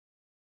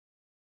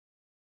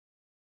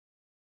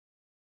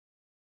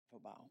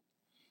about?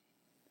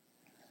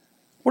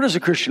 What is the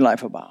Christian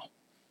life about?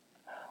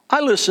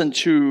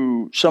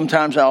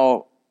 Sometimes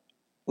I'll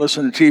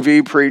listen to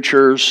TV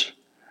preachers.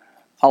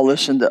 I'll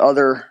listen to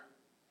other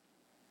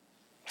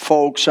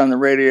folks on the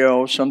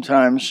radio,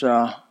 sometimes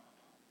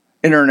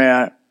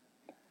internet.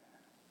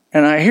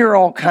 And I hear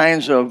all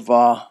kinds of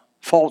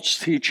false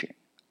teaching.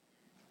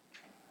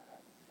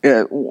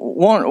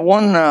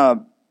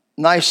 One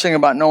nice thing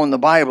about knowing the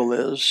Bible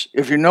is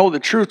if you know the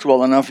truth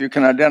well enough, you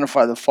can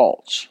identify the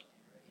false.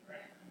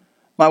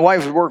 My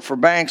wife has worked for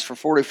banks for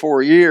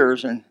 44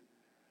 years, and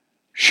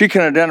she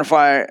can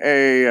identify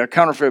a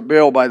counterfeit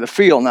bill by the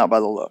feel, not by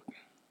the look.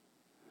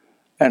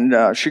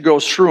 And she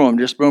goes through them,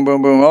 just boom,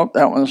 boom, boom. Oh,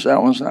 that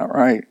one's not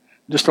right.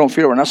 Just don't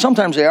feel right. Now,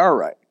 sometimes they are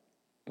right,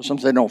 but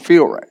sometimes they don't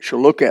feel right.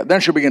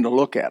 Then she'll begin to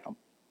look at them.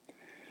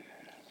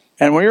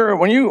 And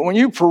when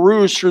you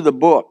peruse through the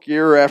book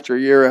year after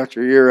year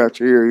after year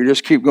after year, you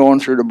just keep going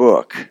through the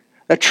book.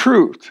 That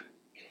truth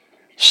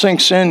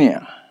sinks in you,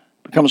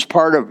 becomes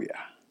part of you.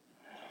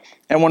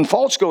 And when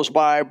false goes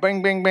by,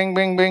 bing, bing, bing,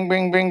 bing, bing,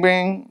 bing, bing,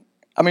 bing.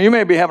 I mean, you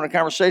may be having a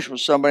conversation with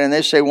somebody and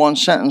they say one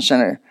sentence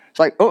and it's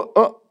like,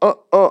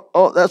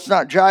 that's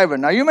not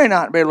jiving. Now, you may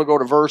not be able to go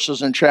to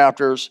verses and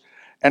chapters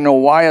and know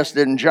why it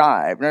didn't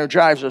jive. Now,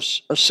 jive's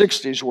a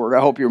 60s word. I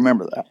hope you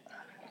remember that.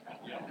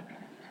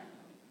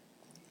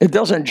 It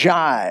doesn't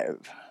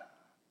jive,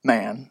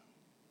 man.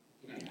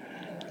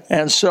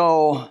 And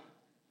so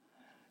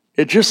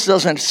it just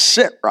doesn't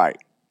sit right.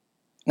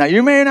 Now,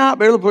 you may not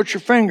be able to put your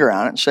finger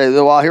on it and say,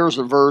 well, here's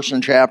a verse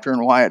and chapter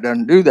and why it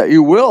doesn't do that.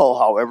 You will,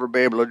 however,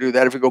 be able to do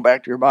that if you go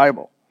back to your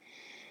Bible.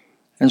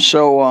 And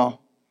so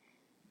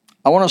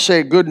I want to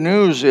say good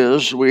news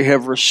is we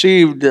have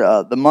received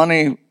the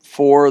money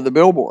for the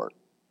billboard.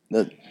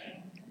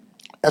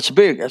 That's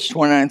big. That's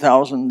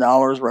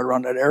 $29,000 right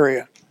around that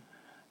area.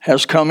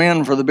 Has come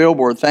in for the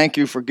billboard. Thank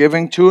you for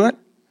giving to it,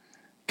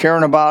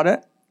 caring about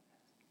it.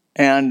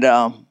 And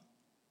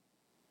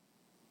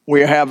we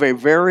have a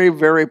very,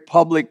 very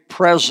public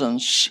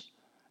presence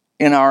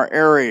in our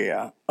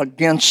area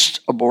against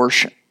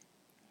abortion.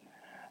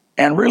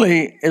 And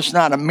really, it's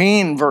not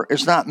mean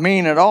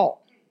at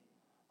all.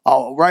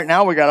 Right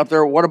now we got up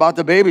there, what about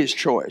the baby's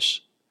choice?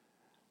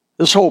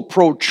 This whole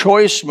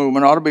pro-choice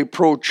movement ought to be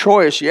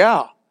pro-choice.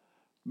 Yeah,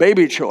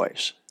 baby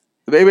choice.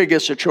 The baby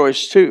gets a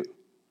choice too.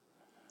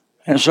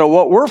 And so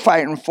what we're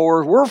fighting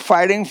for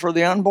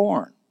the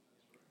unborn.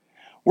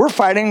 We're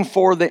fighting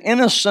for the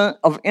innocent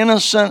of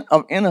innocent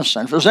of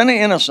innocent. If there's any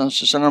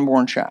innocence, it's an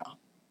unborn child.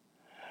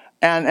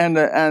 And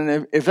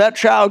if that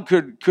child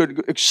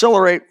could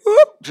accelerate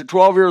to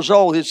 12 years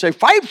old, he'd say,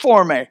 fight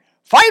for me,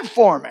 fight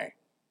for me.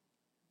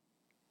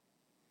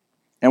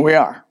 And we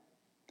are.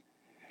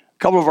 A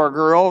couple of our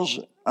girls,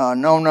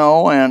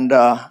 No and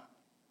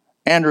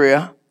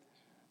Andrea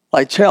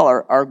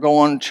Lytell are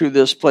going to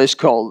this place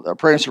called the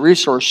Pregnancy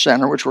Resource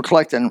Center, which we're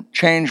collecting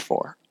change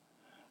for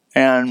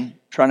and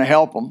trying to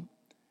help them.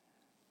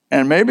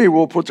 And maybe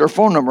we'll put their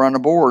phone number on the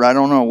board. I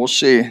don't know. We'll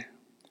see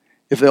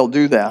if they'll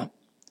do that.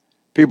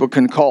 People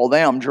can call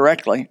them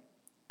directly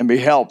and be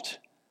helped.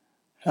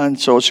 And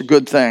so it's a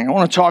good thing. I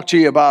want to talk to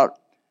you about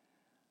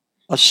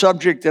a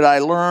subject that I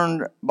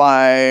learned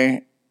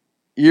by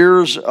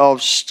years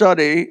of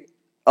study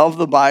of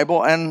the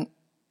Bible and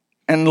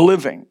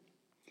living.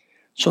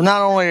 So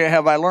not only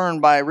have I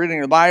learned by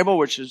reading the Bible,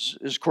 which is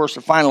of course,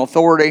 the final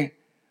authority,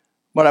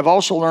 but I've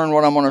also learned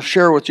what I'm going to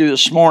share with you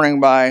this morning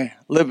by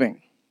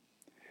living.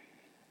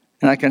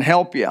 And I can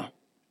help you.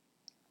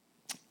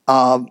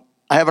 I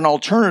have an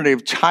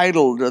alternative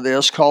title to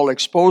this called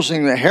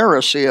Exposing the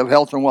Heresy of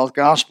Health and Wealth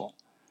Gospel.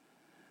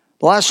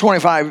 The last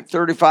 25,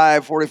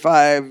 35,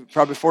 45,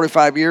 probably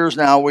 45 years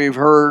now, we've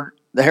heard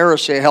the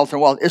heresy of health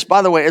and wealth.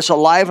 By the way, it's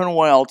alive and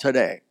well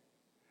today.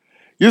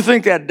 You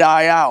think that'd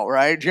die out,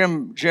 right?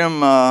 Jim,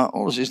 what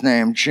was his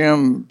name?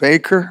 Jim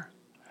Baker?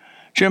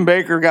 Jim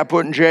Baker got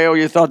put in jail.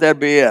 You thought that'd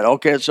be it.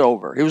 Okay, it's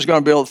over. He was going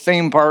to build a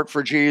theme park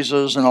for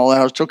Jesus and all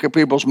that. He took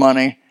people's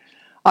money.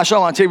 I saw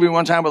him on TV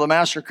one time with a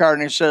MasterCard,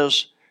 and he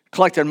says,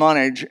 collected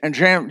money. And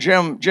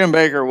Jim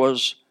Baker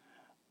was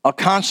a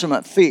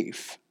consummate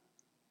thief.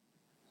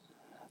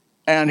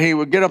 And he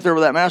would get up there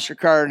with that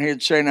MasterCard, and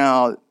he'd say,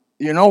 now,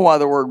 you know why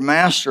the word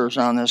master is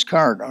on this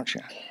card, don't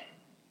you?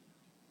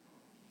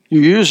 You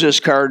use this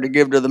card to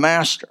give to the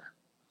master.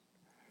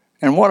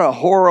 And what a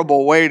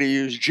horrible way to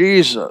use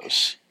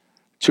Jesus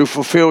to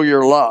fulfill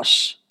your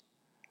lusts.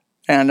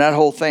 And that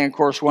whole thing, of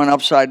course, went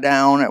upside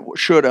down. It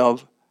should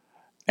have.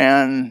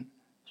 And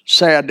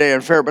sad day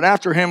of fair. But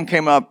after him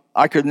came up,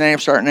 I could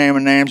start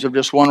naming names of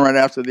just one right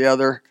after the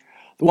other.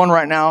 The one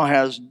right now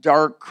has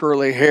dark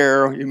curly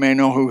hair. You may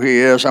know who he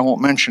is. I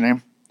won't mention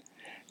him.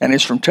 And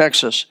he's from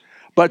Texas.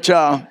 But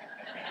I'm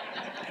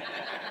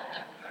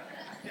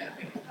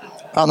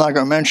not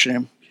going to mention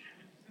him.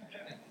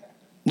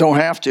 Don't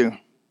have to.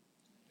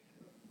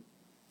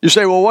 You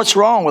say, well, what's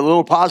wrong with a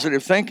little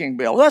positive thinking,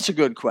 Bill? Well, that's a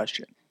good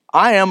question.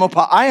 I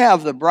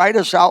have the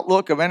brightest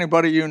outlook of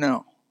anybody you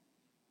know.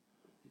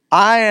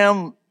 I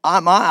am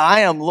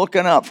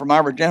looking up, for my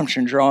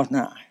redemption draweth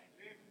nigh.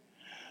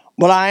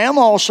 But I am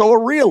also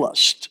a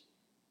realist.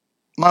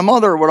 My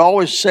mother would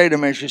always say to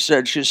me, she'd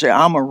say,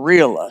 I'm a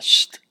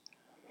realist.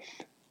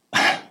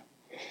 A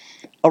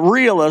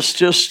realist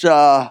just,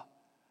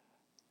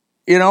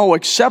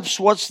 accepts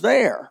what's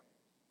there,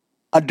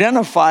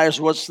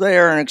 identifies what's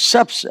there and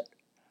accepts it.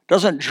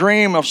 Doesn't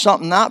dream of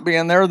something not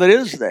being there that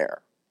is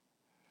there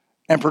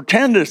and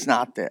pretend it's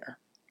not there.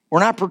 We're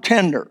not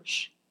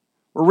pretenders.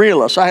 We're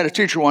realists. I had a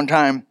teacher one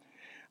time,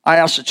 I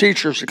asked the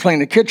teachers to clean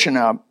the kitchen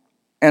up,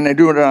 and they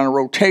do it on a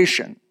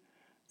rotation.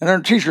 And their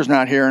teacher's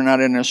not here, not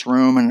in this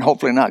room, and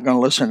hopefully not going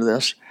to listen to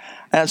this.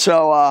 And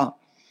so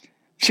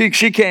she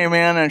came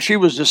in, and she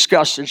was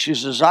disgusted. She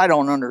says, I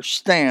don't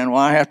understand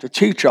why I have to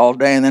teach all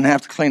day and then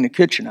have to clean the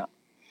kitchen up.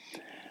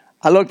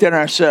 I looked at her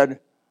and I said,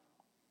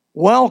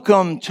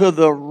 welcome to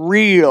the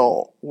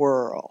real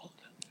world.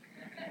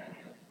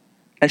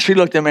 And she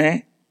looked at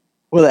me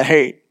with a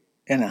hate,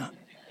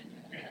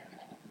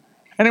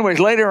 Anyways,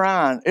 later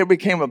on, it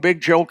became a big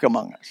joke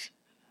among us.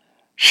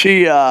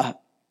 She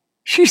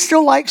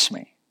still likes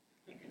me.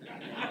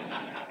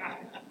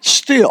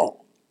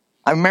 Still.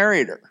 I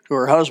married her to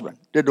her husband,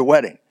 did the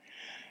wedding.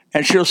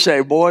 And she'll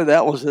say, boy,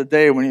 that was the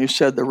day when you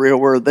said the real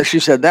word. She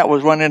said, that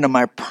went into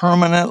my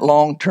permanent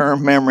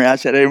long-term memory. I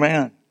said,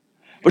 amen.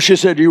 But she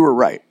said, you were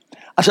right.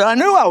 I said, I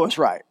knew I was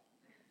right.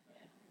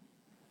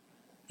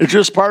 It's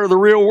just part of the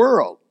real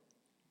world.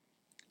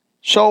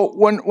 So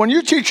when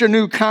you teach a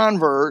new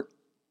convert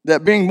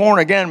that being born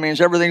again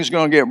means everything's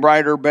going to get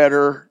brighter,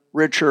 better,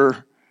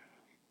 richer,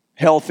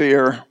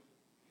 healthier,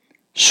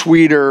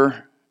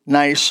 sweeter,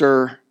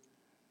 nicer,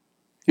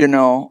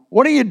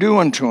 what are you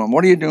doing to them?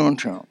 What are you doing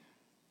to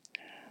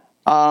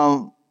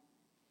them?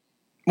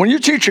 When you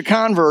teach a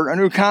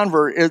new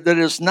convert, that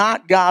it's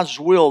not God's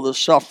will to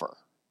suffer.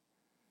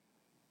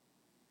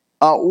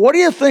 What do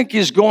you think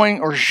he's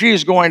going or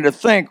she's going to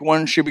think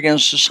when she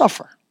begins to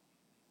suffer?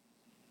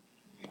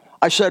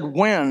 I said,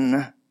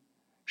 when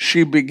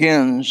she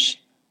begins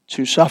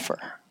to suffer.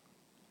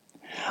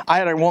 I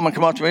had a woman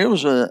come up to me. It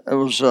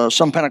was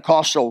some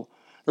Pentecostal.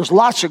 There's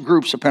lots of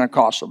groups of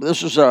Pentecostal, but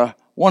this was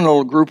one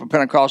little group of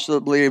Pentecostal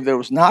that believed that it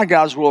was not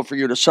God's will for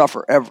you to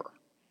suffer ever.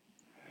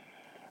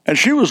 And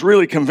she was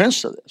really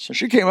convinced of this. And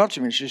she came up to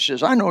me and she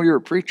says, I know you're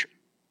a preacher.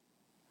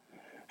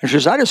 And she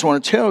says, I just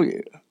want to tell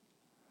you,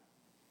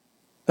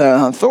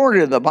 the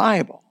authority of the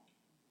Bible,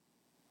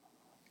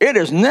 it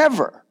is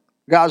never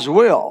God's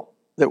will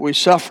that we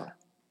suffer.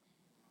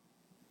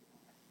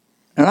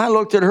 And I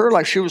looked at her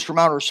like she was from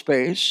outer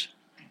space.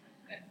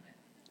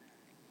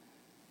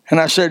 And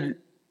I said,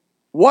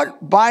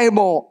 what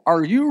Bible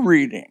are you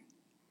reading?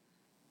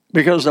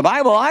 Because the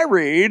Bible I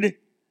read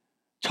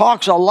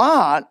talks a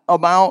lot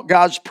about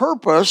God's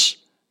purpose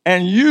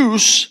and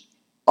use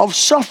of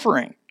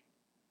suffering.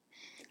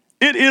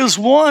 It is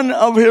one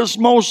of his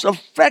most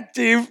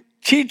effective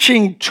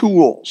teaching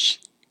tools.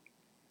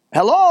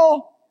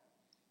 Hello?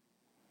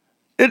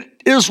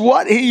 It is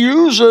what he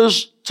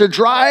uses to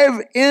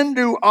drive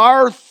into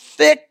our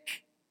thick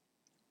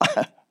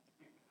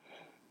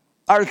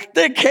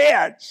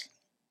heads.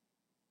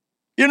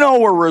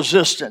 We're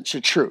resistant to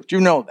truth.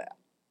 You know that.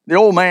 The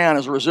old man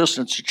is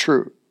resistant to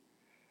truth.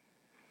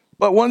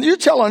 But when you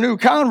tell a new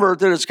convert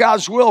that it's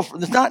God's will,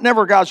 it's not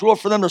never God's will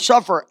for them to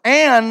suffer,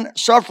 and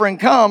suffering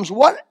comes,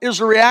 what is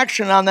the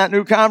reaction on that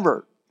new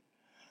convert?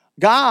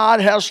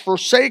 God has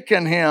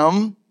forsaken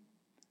him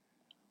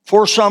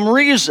for some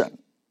reason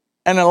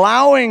and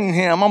allowing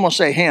him, I'm going to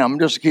say him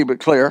just to keep it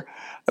clear,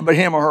 but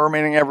him or her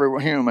meaning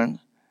every human.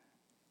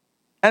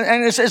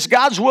 And it's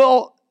God's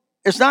will.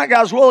 It's not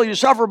God's will you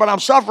suffer, but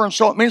I'm suffering,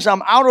 so it means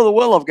I'm out of the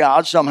will of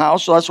God somehow,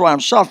 so that's why I'm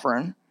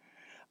suffering.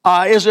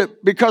 Is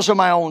it because of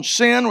my own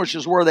sin, which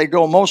is where they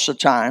go most of the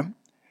time?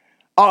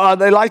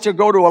 They like to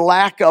go to a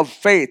lack of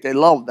faith. They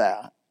love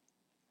that.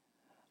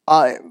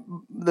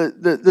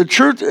 The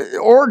truth,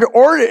 or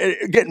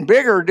getting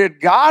bigger, did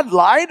God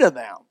lie to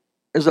them?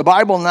 Is the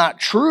Bible not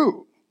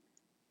true?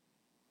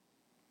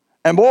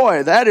 And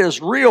boy, that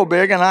is real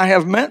big, and I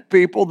have met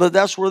people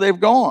that's where they've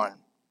gone.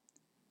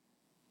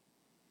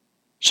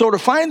 So to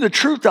find the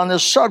truth on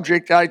this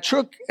subject, I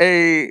took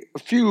quite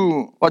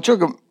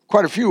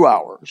a few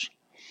hours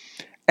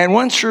and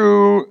went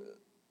through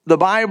the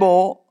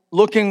Bible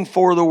looking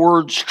for the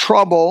words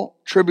trouble,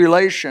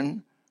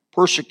 tribulation,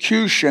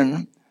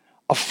 persecution,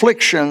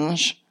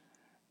 afflictions,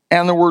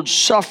 and the word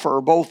suffer,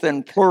 both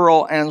in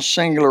plural and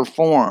singular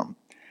form.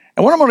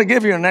 And what I'm going to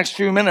give you in the next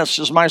few minutes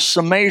is my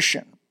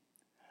summation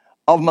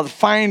of the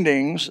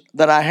findings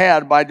that I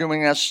had by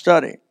doing that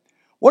study.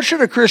 What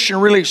should a Christian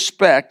really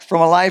expect from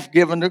a life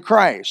given to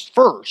Christ?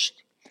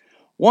 First,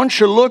 one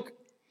should look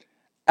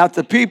at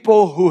the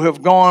people who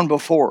have gone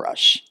before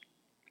us.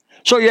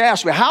 So you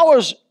ask me,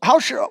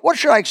 what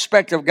should I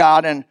expect of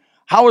God, and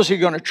how is he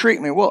going to treat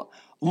me? Well,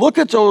 look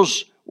at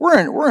those.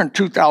 We're in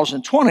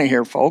 2020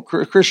 here, folks.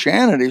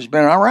 Christianity's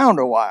been around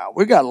a while.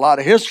 We got a lot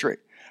of history.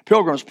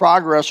 Pilgrim's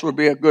Progress would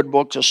be a good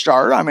book to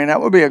start. I mean, that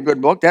would be a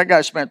good book. That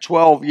guy spent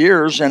 12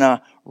 years in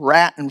a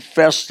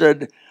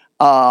rat-infested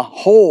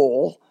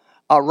hole,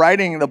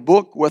 writing the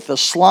book with the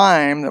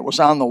slime that was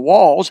on the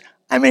walls.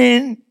 I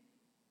mean,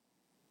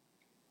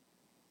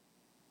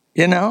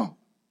 You know?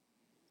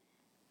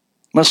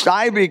 Must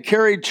I be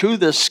carried to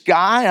the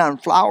sky on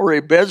flowery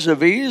beds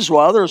of ease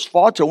while others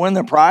fought to win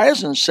the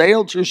prize and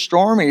sailed through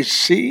stormy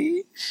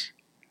seas?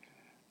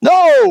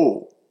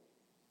 No!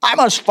 I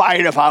must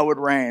fight if I would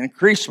reign.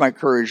 Increase my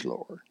courage,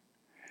 Lord.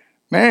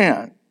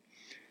 Man.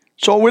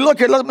 So we look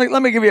at, let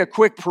me give you a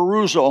quick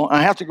perusal.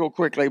 I have to go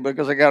quickly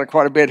because I got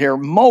quite a bit here.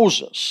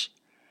 Moses.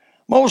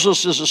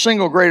 Moses is the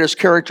single greatest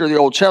character of the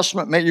Old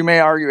Testament. You may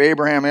argue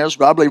Abraham is,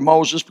 but I believe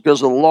Moses,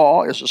 because of the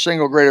law, is the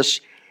single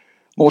greatest,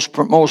 most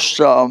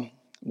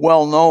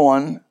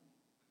well-known.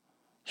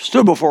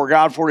 Stood before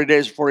God 40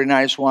 days and 40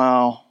 nights.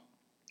 Wow.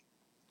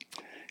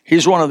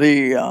 He's one of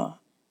the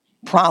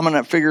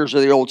prominent figures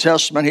of the Old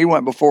Testament. He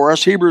went before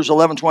us. Hebrews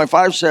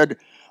 11:25 said,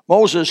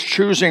 Moses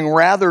choosing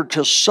rather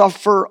to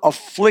suffer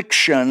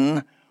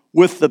affliction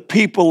with the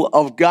people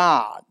of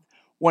God.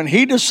 When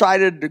he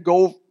decided to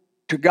go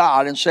to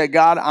God and say,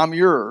 God, I'm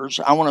yours,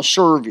 I want to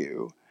serve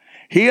you,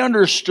 he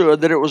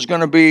understood that it was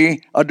going to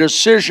be a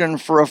decision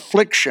for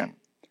affliction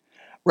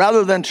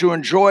rather than to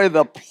enjoy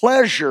the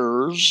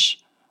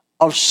pleasures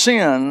of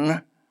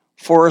sin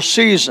for a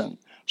season.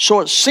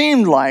 So it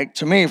seemed like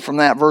to me from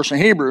that verse in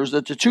Hebrews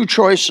that the two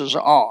choices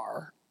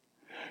are,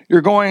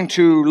 you're going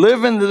to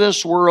live into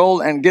this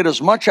world and get as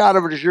much out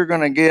of it as you're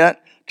going to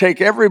get, take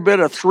every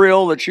bit of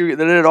thrill that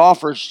it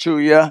offers to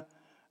you,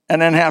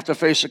 and then have to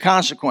face the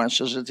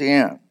consequences at the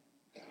end.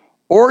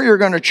 Or you're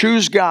going to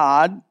choose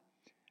God,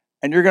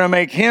 and you're going to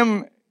make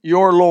him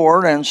your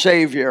Lord and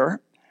Savior,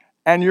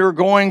 and you're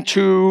going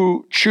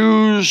to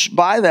choose,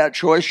 by that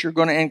choice, you're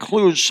going to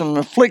include some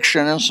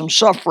affliction and some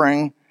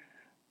suffering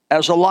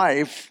as a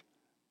life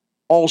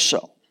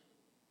also.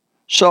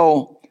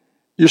 So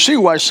you see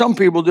why some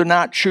people do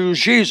not choose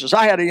Jesus.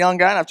 I had a young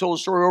guy, and I've told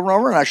the story over and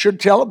over, and I should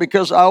tell it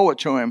because I owe it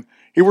to him.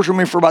 He worked with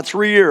me for about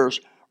 3 years.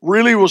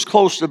 Really was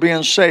close to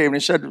being saved. And he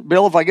said,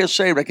 Bill, if I get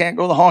saved, I can't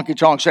go to the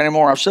honky-tonks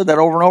anymore. I've said that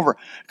over and over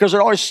because it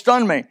always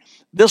stunned me.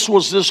 This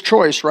was this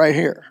choice right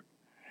here.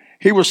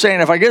 He was saying,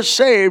 if I get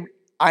saved,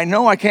 I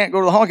know I can't go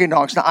to the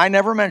honky-tonks. Now, I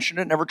never mentioned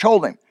it, never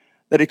told him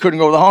that he couldn't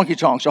go to the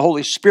honky-tonks. The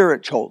Holy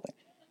Spirit told him.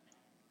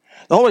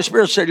 The Holy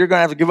Spirit said, you're going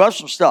to have to give up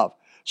some stuff.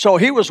 So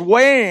he was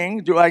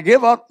weighing, do I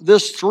give up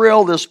this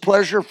thrill, this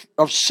pleasure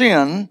of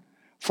sin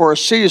for a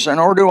season,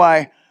 or do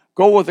I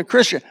go with a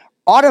Christian?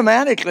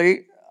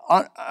 Automatically,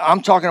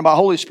 I'm talking about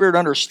Holy Spirit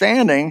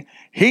understanding,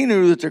 he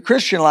knew that the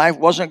Christian life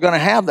wasn't going to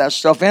have that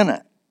stuff in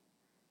it.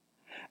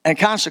 And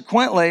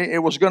consequently,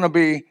 it was going to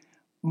be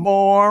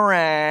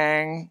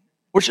boring,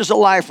 which is a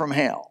lie from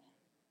hell.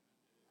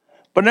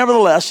 But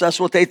nevertheless, that's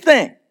what they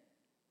think.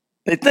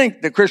 They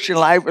think the Christian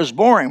life is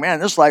boring. Man,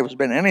 this life has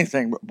been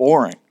anything but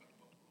boring.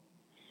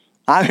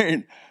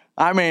 I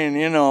mean,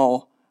 you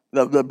know,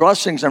 the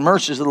blessings and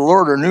mercies of the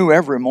Lord are new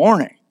every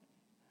morning.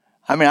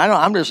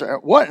 I'm just,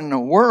 what in the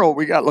world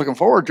we got looking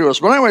forward to us?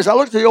 But anyways, I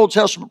looked at the Old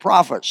Testament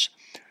prophets,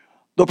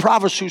 the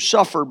prophets who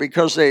suffered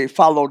because they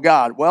followed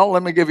God. Well,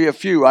 let me give you a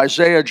few.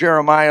 Isaiah,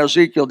 Jeremiah,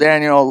 Ezekiel,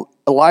 Daniel,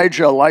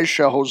 Elijah,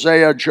 Elisha,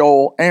 Hosea,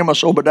 Joel,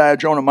 Amos, Obadiah,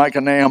 Jonah, Micah,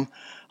 Nahum,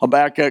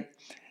 Habakkuk,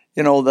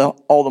 you know,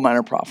 all the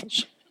minor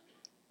prophets.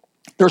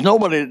 There's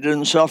nobody that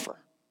didn't suffer.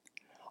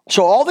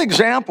 So all the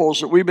examples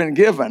that we've been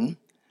given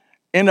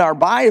in our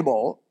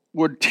Bible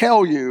would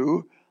tell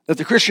you that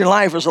the Christian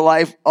life is a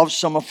life of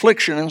some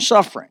affliction and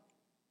suffering.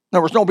 In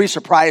other words, don't be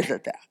surprised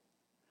at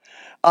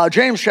that.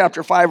 James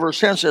chapter 5 verse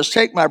 10 says,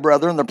 take my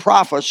brethren, the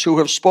prophets who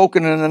have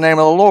spoken in the name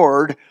of the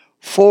Lord,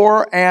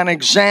 for an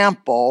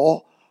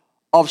example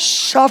of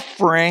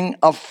suffering,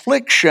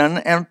 affliction,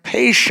 and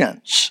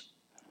patience.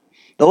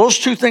 Now, those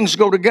two things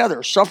go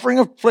together. Suffering,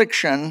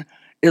 affliction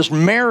is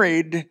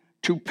married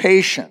to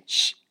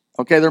patience.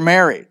 Okay, they're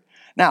married.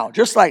 Now,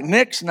 just like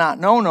Nick's not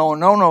no-no,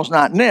 and no-no's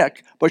not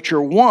Nick, but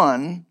you're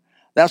one,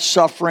 that's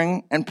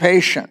suffering and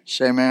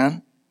patience,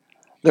 amen?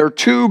 They're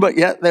two, but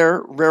yet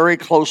they're very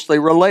closely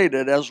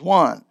related as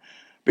one.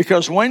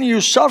 Because when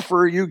you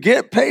suffer, you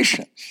get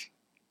patience.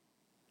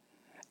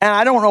 And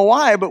I don't know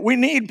why, but we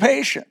need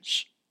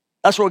patience.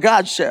 That's what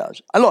God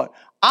says. Look,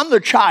 I'm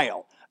the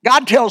child.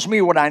 God tells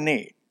me what I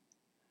need.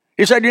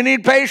 He said, you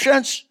need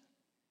patience?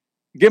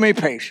 Give me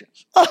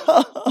patience.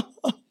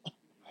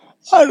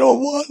 I don't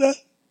want it.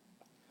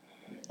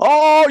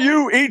 Oh,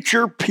 you eat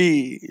your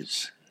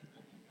peas.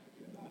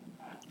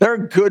 They're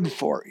good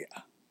for you.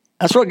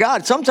 That's what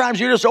God, sometimes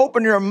you just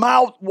open your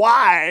mouth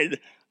wide,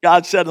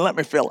 God said, and let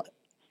me fill it.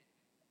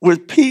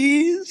 With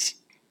peas?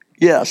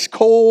 Yes,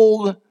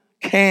 cold,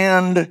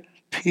 canned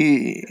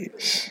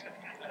peas.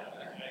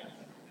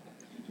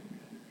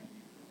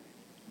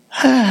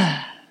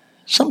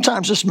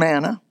 Sometimes it's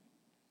manna,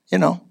 you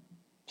know.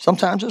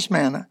 Sometimes it's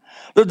manna.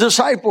 The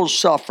disciples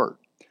suffered.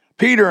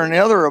 Peter and the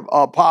other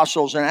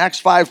apostles in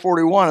Acts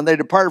 5:41, and they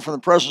departed from the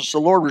presence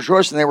of the Lord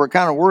rejoicing. They were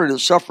kind of worried to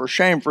suffer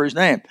shame for his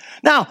name.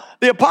 Now,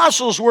 the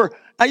apostles were,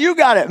 now you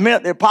got to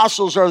admit, the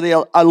apostles are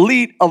the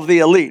elite of the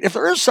elite. If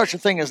there is such a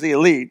thing as the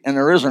elite, and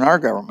there is in our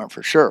government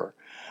for sure,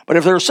 but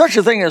if there's such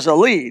a thing as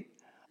elite,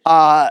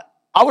 I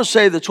would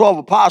say the 12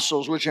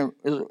 apostles, which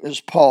is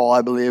Paul,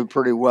 I believe,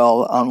 pretty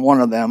well on one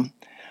of them,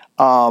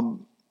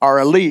 are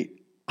elite.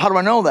 How do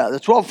I know that? The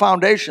 12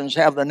 foundations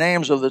have the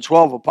names of the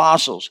 12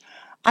 apostles.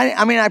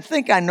 I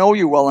think I know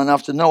you well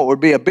enough to know it would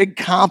be a big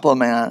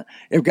compliment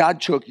if God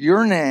took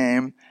your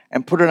name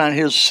and put it on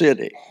his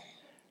city.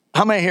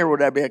 How many here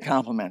would that be a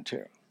compliment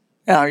to?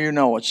 Yeah, you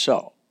know it's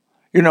so.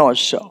 You know it's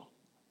so.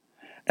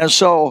 And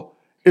so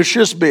it's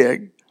just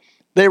big.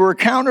 They were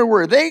counted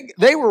where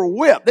they were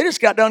whipped. They just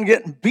got done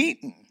getting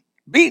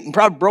beaten.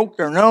 Probably broke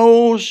their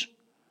nose,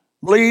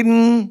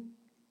 bleeding,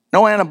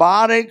 no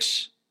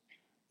antibiotics,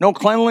 no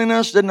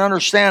cleanliness, didn't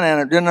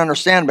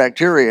understand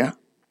bacteria.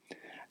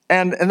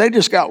 And they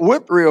just got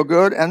whipped real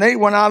good, and they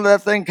went out of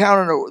that thing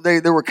counted,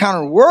 they were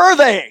counted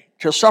worthy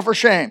to suffer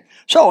shame.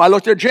 So I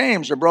looked at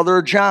James, the brother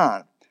of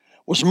John,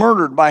 was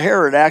murdered by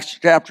Herod, Acts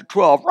chapter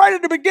 12, right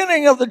at the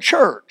beginning of the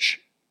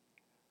church.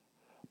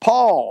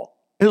 Paul,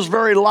 his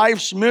very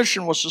life's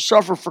mission was to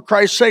suffer for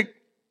Christ's sake.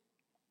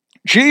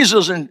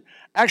 Jesus in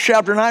Acts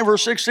chapter 9,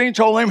 verse 16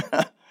 told him,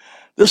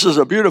 this is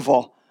a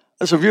beautiful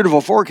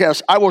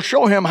forecast. I will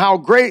show him how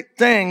great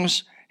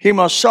things he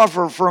must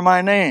suffer for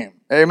my name.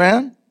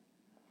 Amen?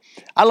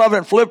 I love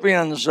in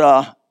Philippians,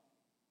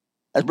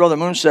 as Brother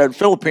Moon said,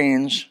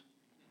 Philippines,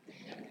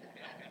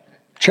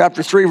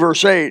 chapter 3,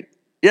 verse 8.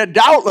 Yet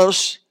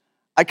doubtless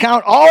I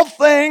count all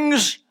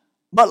things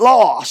but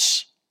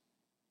loss.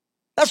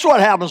 That's what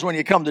happens when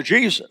you come to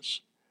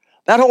Jesus.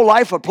 That whole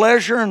life of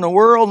pleasure in the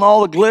world and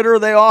all the glitter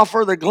they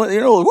offer,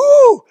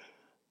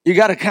 you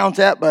got to count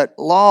that, but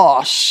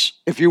loss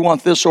if you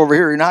want this over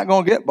here. You're not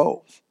going to get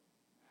both.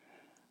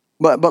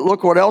 But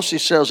look what else he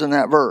says in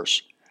that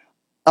verse.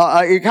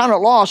 You count it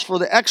loss for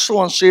the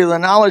excellency of the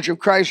knowledge of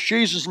Christ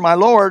Jesus my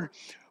Lord,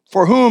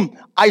 for whom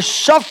I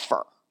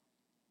suffer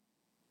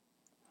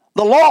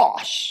the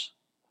loss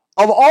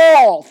of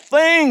all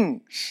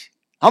things.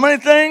 How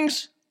many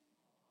things?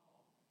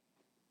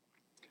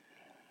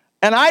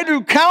 And I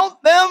do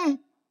count them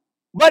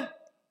but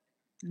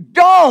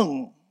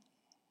dung,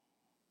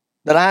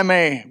 that I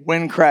may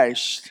win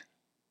Christ.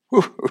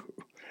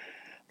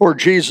 Lord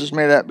Jesus,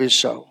 may that be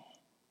so.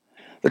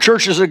 The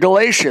churches of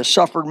Galatia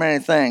suffered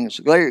many things.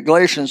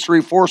 Galatians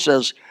 3:4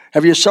 says,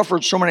 have you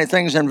suffered so many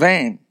things in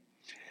vain?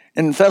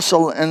 In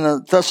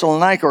the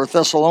Thessalonica or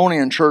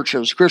Thessalonian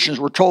churches, Christians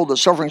were told that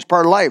suffering is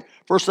part of life.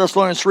 1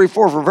 Thessalonians 3:4,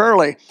 for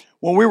verily,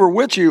 when we were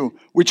with you,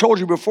 we told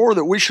you before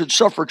that we should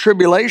suffer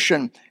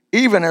tribulation,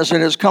 even as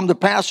it has come to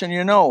pass, and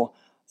you know.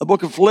 The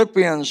book of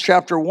Philippians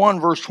chapter 1,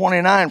 verse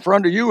 29, for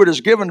unto you it is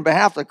given on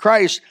behalf of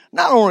Christ,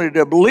 not only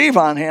to believe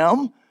on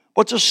him,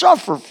 but to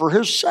suffer for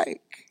his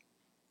sake.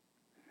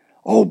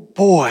 Oh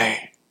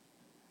boy,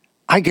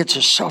 I get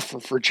to suffer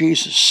for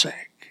Jesus' sake.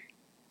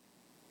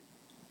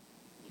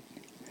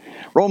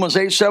 Romans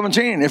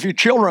 8:17, if you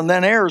children,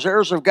 then heirs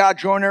of God,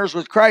 joint heirs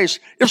with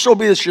Christ, if so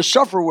be that you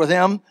suffer with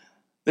him,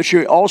 that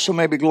you also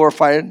may be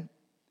glorified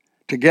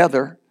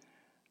together.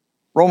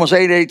 Romans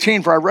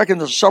 8:18, for I reckon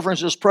the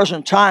sufferings of this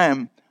present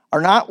time are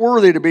not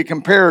worthy to be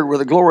compared with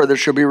the glory that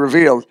shall be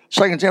revealed.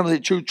 2 Timothy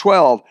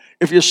 2:12,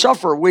 if you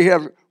suffer, we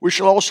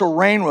shall also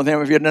reign with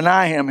him. If you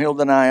deny him, he'll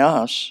deny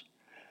us.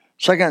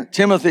 2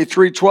 Timothy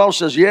 3:12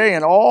 says, yea,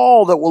 and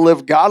all that will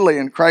live godly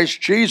in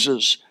Christ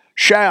Jesus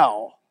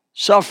shall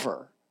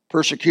suffer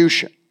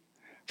persecution.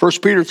 1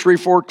 Peter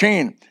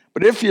 3:14,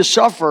 if you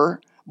suffer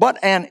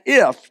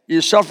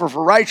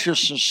for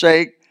righteousness'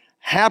 sake,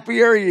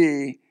 happy are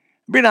ye.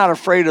 Be not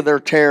afraid of their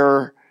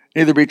terror,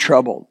 neither be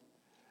troubled.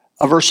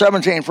 Verse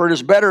 17, for it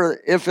is better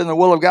if in the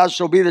will of God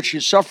so be that ye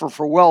suffer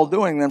for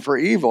well-doing than for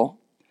evil.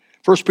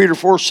 1 Peter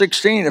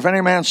 4:16, if any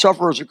man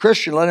suffer as a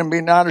Christian, let him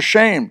be not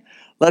ashamed.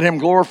 Let him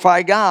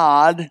glorify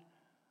God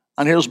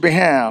on his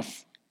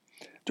behalf.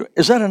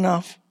 Is that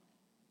enough?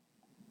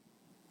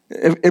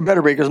 It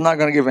better be, because I'm not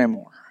going to give any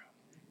more.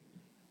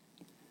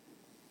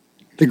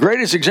 The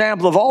greatest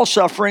example of all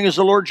suffering is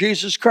the Lord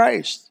Jesus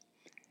Christ.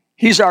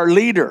 He's our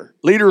leader.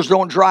 Leaders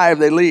don't drive,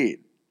 they lead.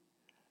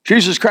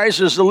 Jesus Christ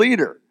is the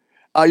leader.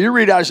 You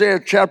read Isaiah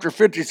chapter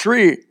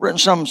 53, written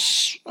some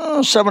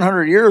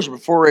 700 years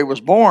before he was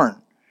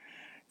born.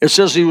 It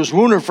says he was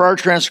wounded for our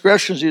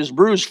transgressions, he was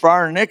bruised for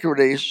our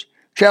iniquities.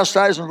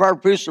 Chastisement of our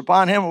peace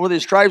upon him, and with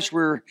his stripes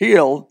we were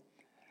healed.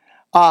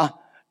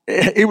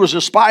 He was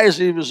despised,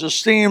 he was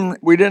esteemed,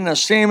 we didn't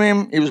esteem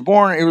him. He was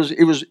born,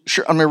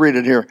 let me read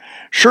it here.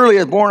 Surely he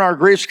hath borne our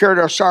griefs, carried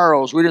our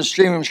sorrows. We didn't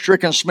esteem him,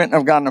 stricken, smitten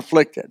of God, and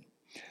afflicted.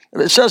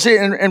 It says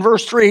here in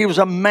verse 3, he was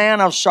a man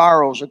of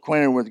sorrows,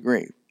 acquainted with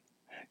grief.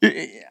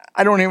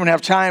 I don't even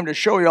have time to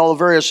show you all the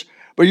various,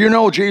 but you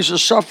know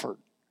Jesus suffered.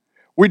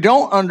 We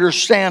don't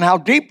understand how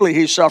deeply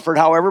he suffered,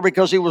 however,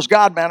 because he was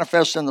God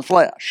manifest in the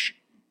flesh.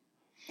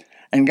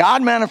 And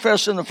God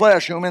manifest in the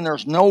flesh, whom in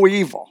there's no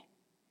evil,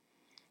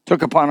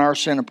 took upon our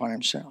sin upon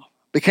himself,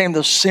 became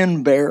the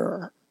sin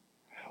bearer.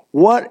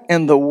 What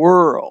in the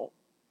world?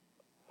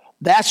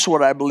 That's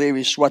what I believe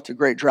he sweat the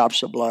great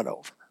drops of blood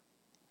over.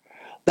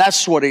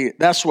 That's what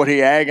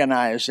he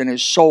agonized in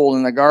his soul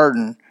in the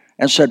garden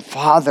and said,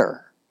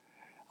 Father,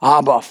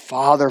 Abba,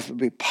 Father, if it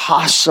be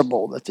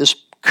possible that this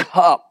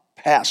cup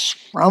pass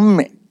from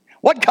me.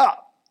 What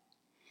cup?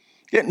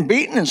 Getting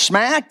beaten and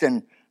smacked?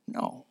 And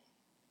no.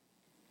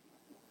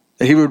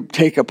 that he would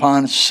take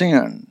upon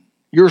sin,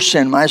 your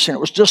sin, my sin. It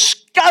was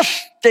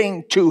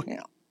disgusting to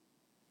him.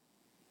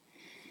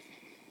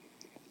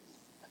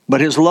 But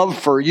his love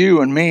for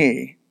you and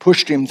me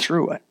pushed him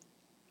through it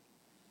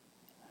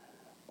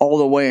all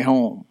the way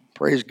home.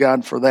 Praise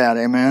God for that.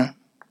 Amen.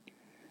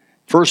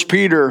 1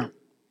 Peter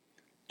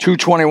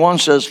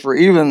 2:21 says, for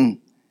even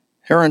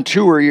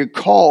hereunto are you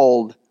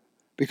called,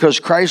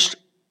 because Christ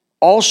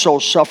also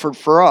suffered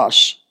for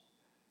us,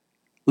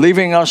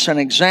 leaving us an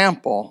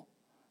example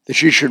that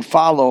you should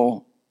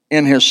follow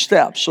in his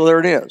steps. So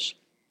there it is.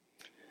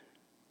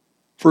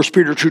 1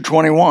 Peter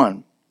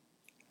 2:21.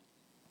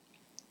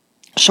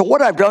 So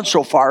what I've done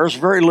so far is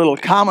very little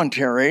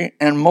commentary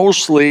and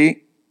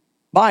mostly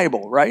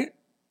Bible, right?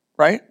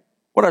 Right?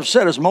 What I've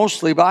said is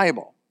mostly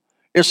Bible.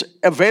 It's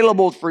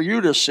available for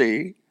you to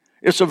see.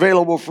 It's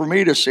available for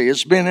me to see.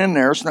 It's been in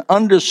there. It's an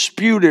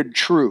undisputed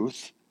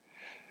truth.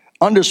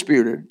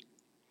 Undisputed.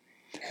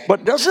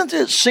 But doesn't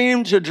it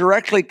seem to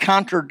directly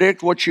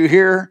contradict what you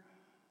hear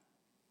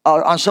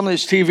on some of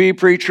these TV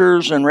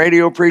preachers and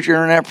radio preachers,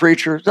 internet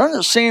preachers? Doesn't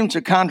it seem to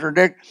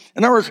contradict?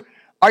 In other words,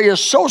 are you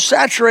so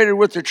saturated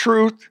with the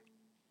truth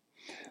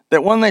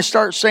that when they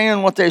start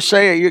saying what they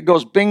say, it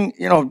goes bing,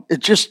 it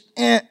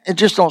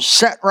just don't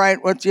set right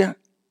with you?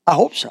 I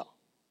hope so.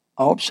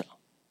 I hope so.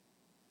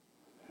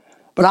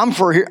 But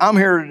I'm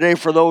here today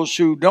for those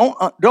who don't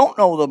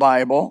know the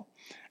Bible,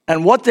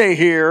 and what they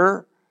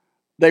hear,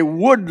 they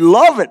would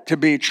love it to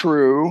be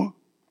true.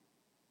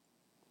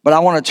 But I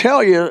want to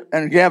tell you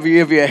and give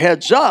you a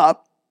heads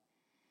up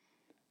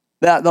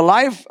that the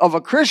life of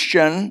a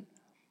Christian,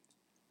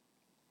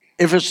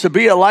 if it's to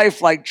be a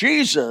life like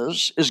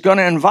Jesus, is going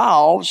to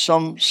involve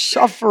some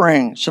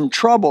suffering, some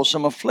trouble,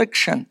 some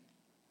affliction.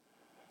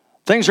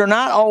 Things are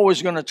not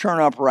always going to turn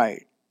up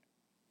right.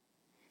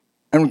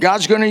 And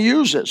God's going to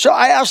use it. So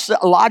I asked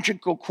a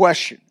logical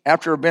question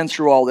after I've been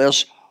through all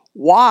this.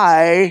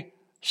 Why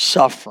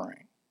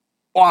suffering?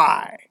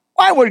 Why?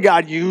 Why would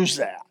God use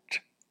that?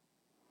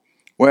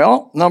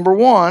 Well, number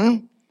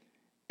one,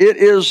 it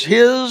is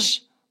his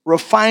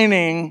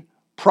refining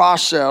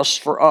process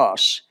for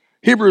us.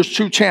 Hebrews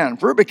 2:10,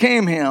 for it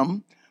became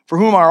him for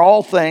whom are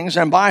all things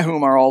and by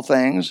whom are all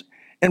things,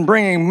 in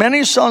bringing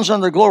many sons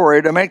unto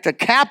glory, to make the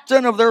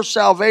captain of their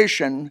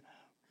salvation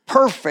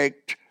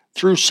perfect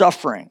through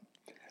suffering.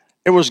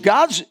 It was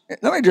God's,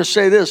 let me just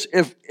say this,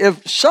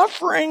 if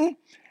suffering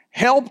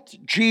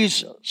helped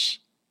Jesus,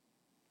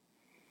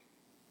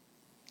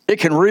 it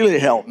can really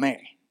help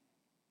me.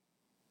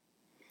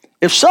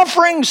 If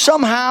suffering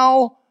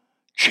somehow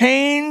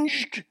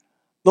changed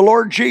the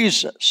Lord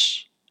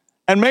Jesus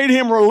and made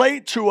him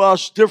relate to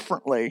us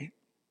differently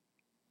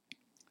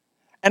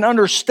and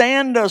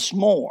understand us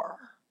more,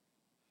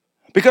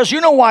 because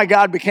you know why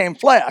God became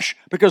flesh,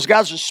 because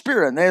God's a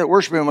spirit, and they that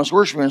worship him must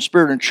worship him in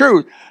spirit and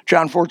truth,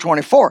 John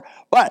 4:24.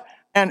 But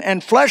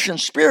and flesh and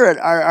spirit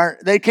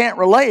they can't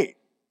relate.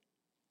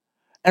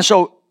 And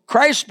so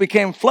Christ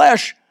became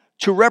flesh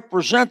to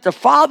represent the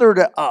Father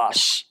to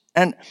us.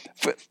 And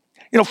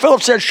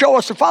Philip said, show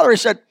us the Father. He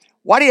said,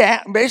 why do you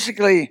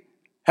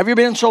have you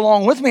been so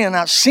long with me and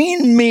not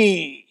seen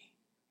me?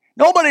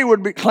 Nobody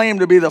would claim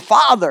to be the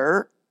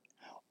Father.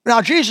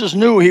 Now Jesus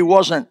knew he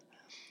wasn't.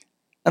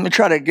 Let me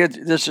try to get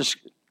this.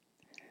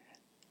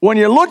 When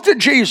you looked at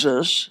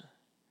Jesus,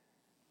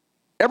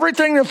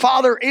 everything the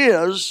Father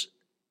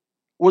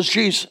was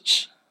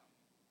Jesus.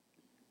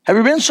 Have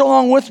you been so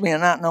long with me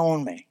and not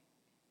known me?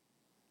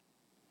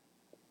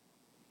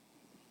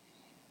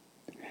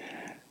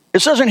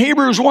 It says in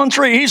Hebrews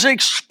 1:3, he's the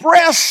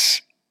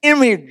express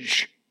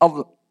image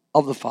of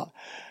the Father.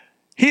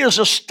 He is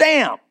a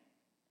stamp,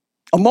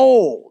 a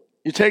mold.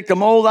 You take the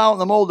mold out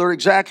and the mold, they're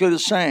exactly the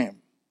same.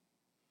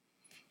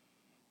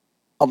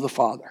 Of the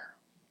Father.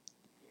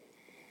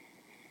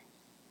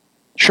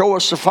 Show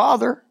us the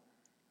Father.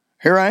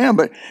 Here I am.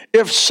 But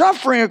if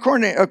suffering,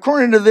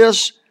 according to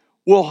this,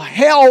 will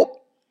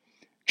help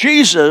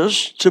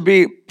Jesus to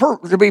be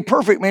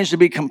perfect, means to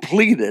be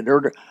completed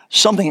or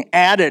something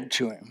added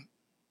to him,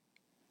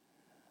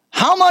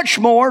 how much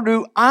more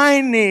do I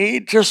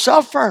need to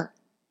suffer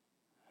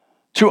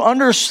to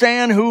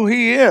understand who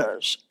he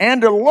is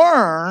and to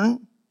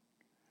learn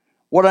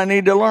what I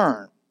need to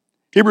learn?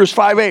 Hebrews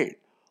 5:8.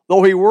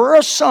 Though he were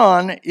a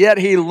son, yet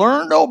he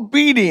learned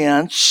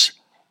obedience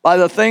by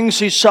the things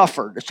he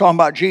suffered. It's talking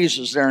about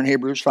Jesus there in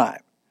Hebrews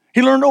 5.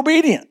 He learned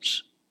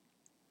obedience.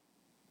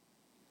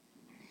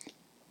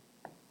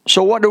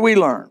 So what do we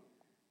learn?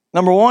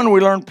 Number one, we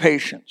learn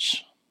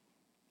patience.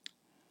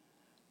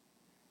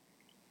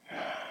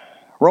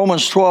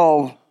 Romans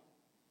 12,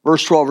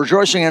 verse 12.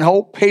 Rejoicing in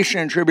hope,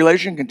 patient in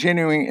tribulation,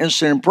 continuing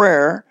instant in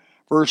prayer.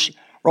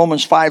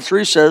 Romans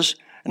 5:3 says,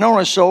 and not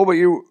only so,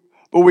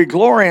 but we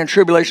glory in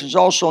tribulations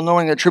also,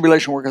 knowing that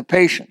tribulation worketh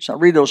patience. I'll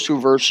read those two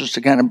verses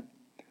to kind of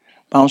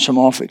bounce them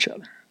off each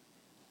other.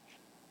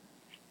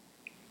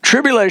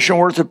 Tribulation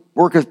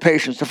worketh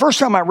patience. The first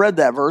time I read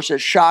that verse,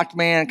 it shocked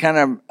me and kind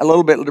of a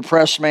little bit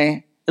depressed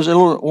me. Is it a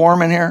little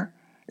warm in here?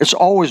 It's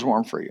always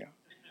warm for you.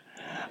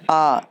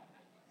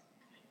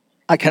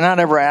 I cannot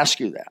ever ask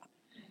you that.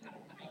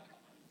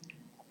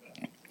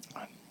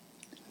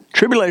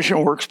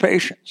 Tribulation works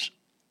patience.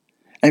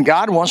 And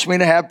God wants me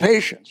to have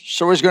patience,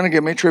 so he's going to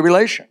give me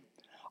tribulation.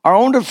 Our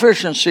own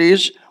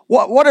deficiencies,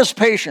 what is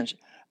patience?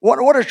 What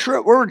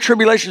do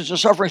tribulations and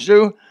sufferings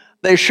do?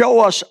 They show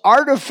us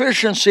our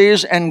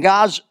deficiencies and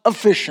God's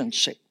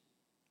efficiency.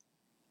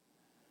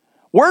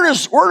 Where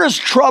does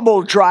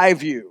trouble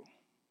drive you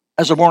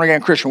as a born-again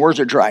Christian? Where does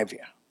it drive you?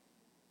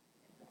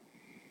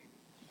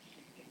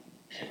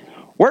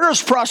 Where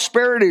does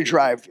prosperity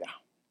drive you?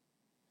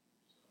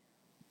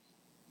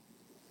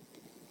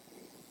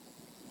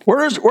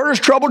 Where does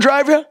trouble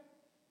drive you?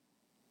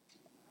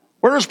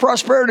 Where does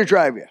prosperity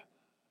drive you?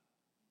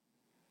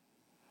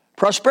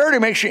 Prosperity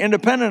makes you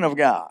independent of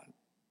God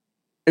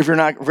if you're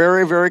not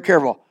very, very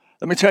careful.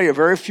 Let me tell you,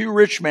 very few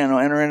rich men will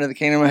enter into the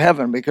kingdom of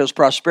heaven because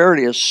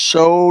prosperity is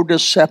so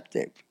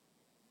deceptive.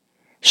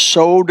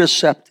 So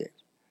deceptive.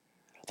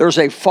 There's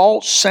a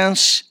false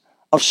sense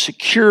of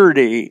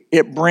security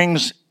it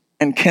brings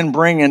and can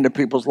bring into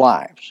people's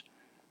lives.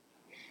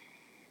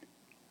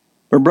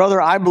 But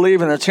brother, I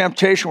believe in the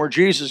temptation where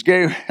Jesus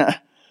gave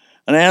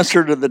an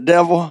answer to the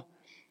devil.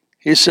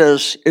 He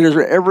says, "It is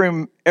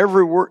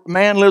every word,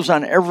 man lives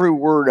on every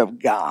word of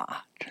God."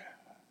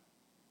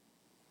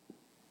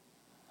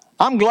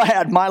 I'm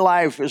glad my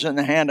life is in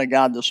the hand of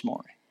God this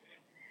morning.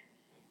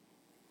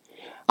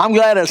 I'm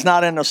glad it's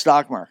not in the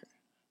stock market.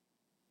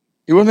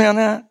 You with me on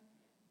that?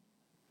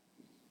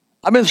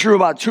 I've been through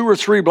about 2 or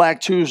 3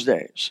 Black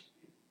Tuesdays.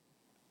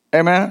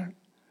 Amen?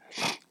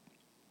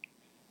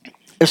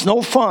 It's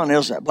no fun,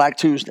 is it, Black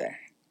Tuesday?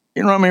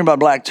 You know what I mean by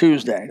Black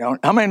Tuesday, don't you?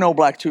 How many know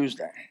Black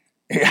Tuesday?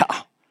 Yeah,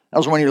 that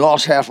was when you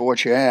lost half of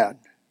what you had.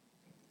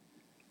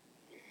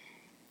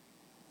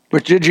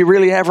 But did you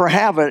really ever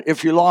have it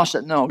if you lost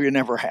it? No, you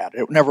never had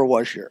it. It never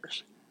was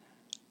yours.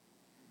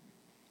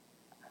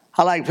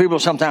 I like people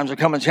sometimes to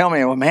come and tell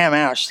me, well, man,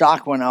 our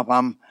stock went up.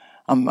 I'm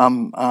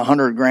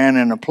 100 grand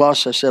in a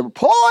plus. I said,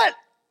 pull it.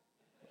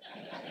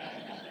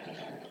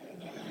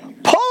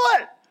 Pull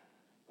it.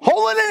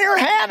 Hold it in your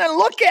hand and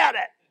look at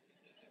it.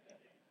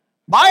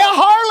 Buy a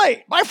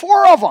Harley. Buy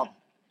 4 of them.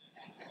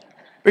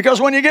 Because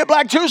when you get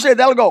Black Tuesday,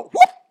 they'll go,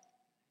 whoop.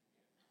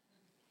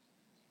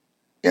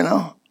 You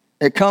know,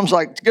 it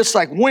gets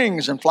like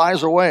wings and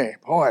flies away.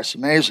 Boy, it's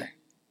amazing.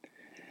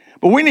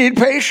 But we need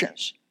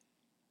patience.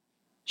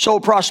 So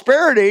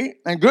prosperity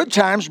and good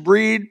times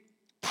breed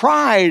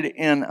pride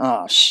in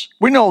us.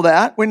 We know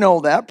that.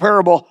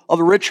 Parable of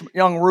the rich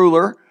young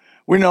ruler.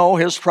 We know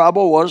his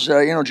trouble was,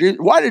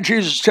 why did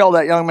Jesus tell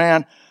that young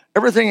man,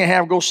 everything you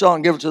have, go sell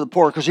and give it to the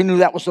poor? Because he knew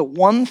that was the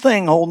one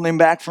thing holding him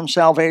back from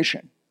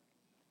salvation.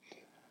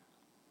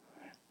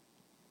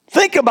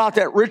 Think about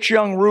that rich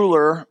young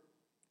ruler.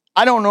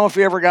 I don't know if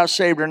he ever got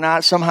saved or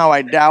not. Somehow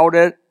I doubt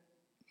it.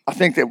 I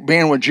think that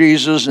being with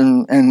Jesus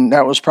and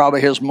that was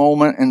probably his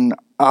moment and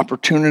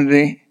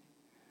opportunity.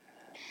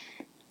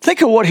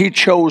 Think of what he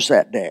chose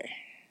that day.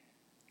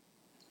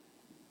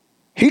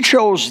 He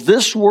chose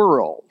this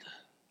world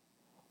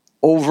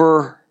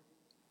over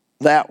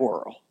that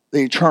world,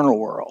 the eternal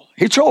world.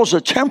 He chose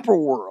a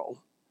temporal world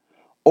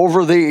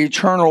over the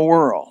eternal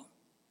world.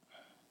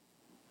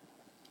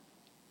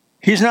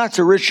 He's not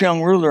the rich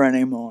young ruler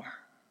anymore.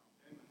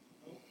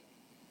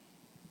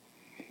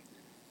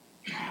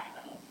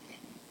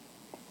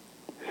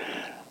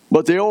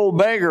 But the old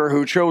beggar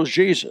who chose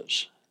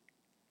Jesus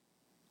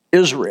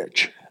is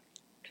rich.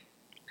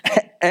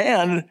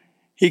 And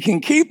he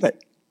can keep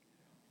it.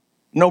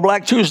 No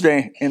Black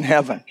Tuesday in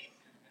heaven.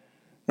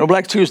 No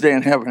Black Tuesday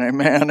in heaven.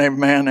 Amen,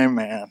 amen,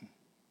 amen.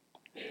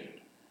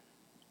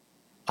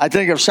 I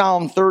think of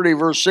Psalm 30,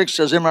 verse 6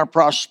 says, in my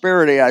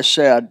prosperity I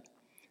said,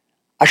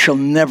 I shall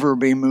never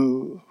be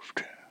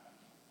moved.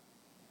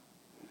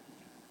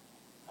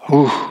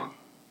 Whew.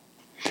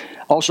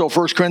 Also,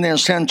 1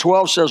 Corinthians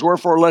 10:12 says,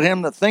 wherefore let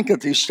him that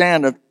thinketh he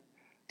standeth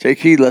take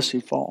heed lest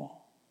he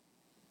fall.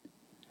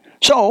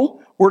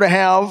 So, we're to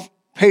have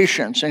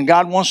patience, and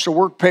God wants to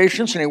work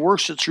patience, and he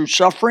works it through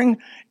suffering.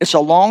 It's a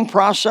long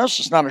process.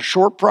 It's not a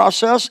short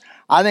process.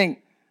 I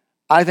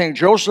think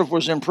Joseph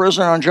was in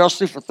prison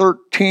unjustly for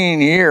 13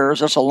 years.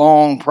 That's a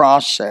long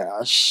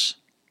process.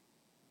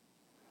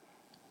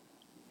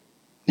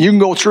 You can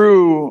go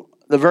through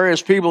the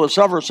various people that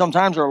suffer.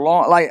 Sometimes they're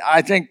long. Like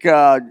I think,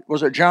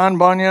 was it John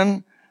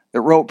Bunyan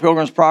that wrote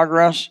Pilgrim's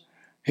Progress?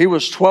 He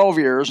was 12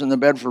 years in the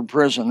Bedford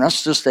prison.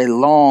 That's just a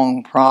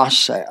long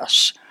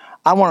process.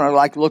 I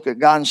want to look at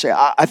God and say,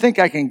 I think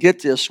I can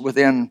get this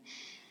within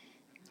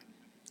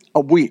a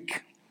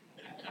week.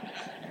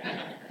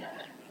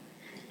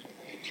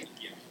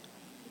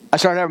 I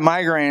started having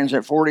migraines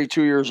at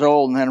 42 years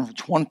old and had them for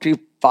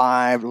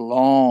 25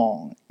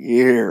 long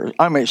years.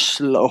 I'm a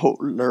slow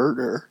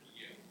learner.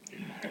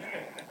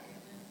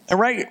 And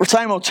right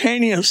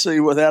simultaneously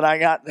with that, I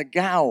got the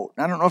gout.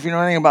 I don't know if you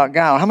know anything about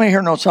gout. How many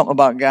here know something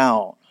about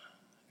gout?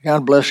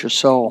 God bless your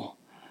soul.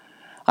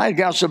 I had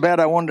gout so bad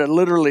I wanted to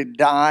literally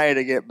die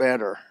to get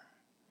better.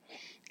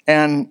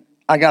 And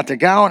I got the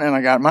gout and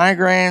I got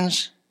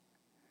migraines.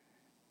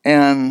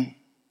 And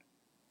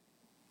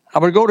I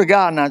would go to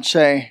God and I'd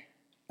say,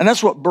 and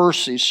that's what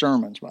births these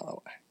sermons, by the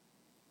way.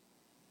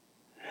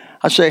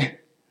 I say,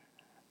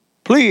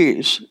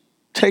 please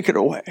take it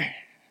away.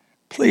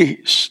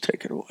 Please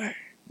take it away.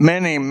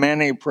 Many,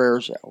 many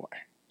prayers that way.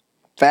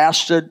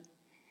 Fasted,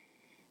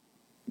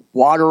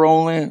 water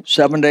only,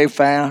 7-day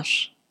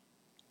fast.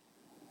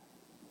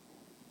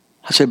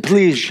 I said,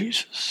 please,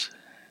 Jesus.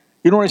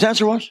 You know what his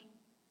answer was?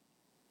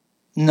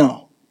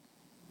 No.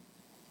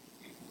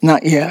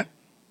 Not yet.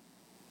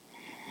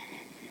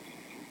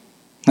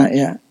 Not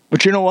yet.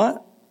 But you know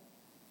what?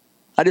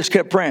 I just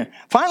kept praying.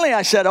 Finally,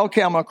 I said,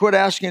 okay, I'm going to quit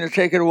asking you to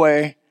take it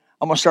away.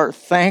 I'm going to start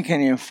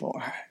thanking you for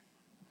it.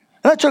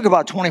 And that took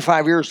about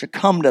 25 years to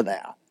come to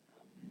that.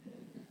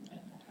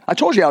 I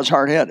told you I was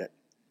hard-headed.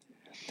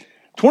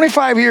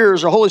 25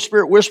 years, the Holy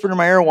Spirit whispered in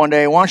my ear one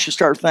day, why don't you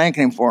start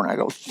thanking him for it? And I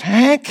go,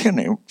 thanking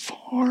him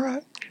for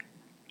it?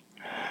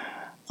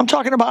 I'm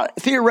talking about,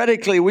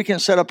 theoretically, we can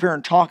sit up here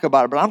and talk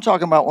about it, but I'm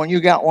talking about when you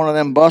got one of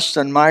them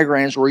busting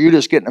migraines where you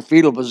just get in a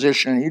fetal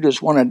position and you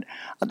just want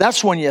to,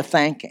 that's when you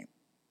thank him.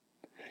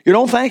 You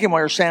don't thank him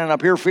while you're standing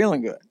up here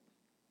feeling good.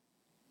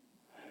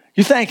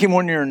 You thank him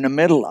when you're in the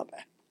middle of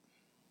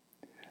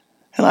it.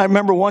 And I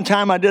remember one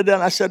time I did that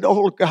and I said,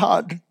 oh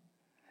God,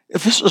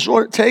 if this is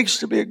what it takes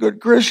to be a good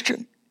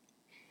Christian,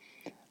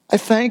 I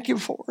thank you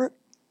for it.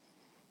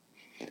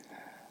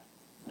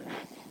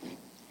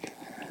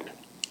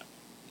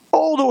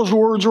 All those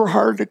words were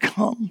hard to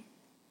come.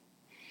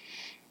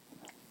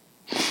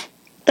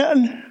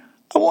 And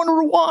I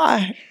wondered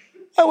why.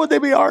 Why would they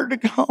be hard to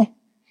come?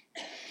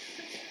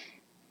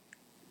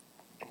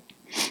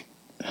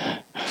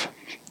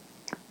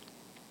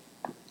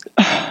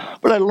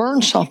 But I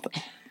learned something.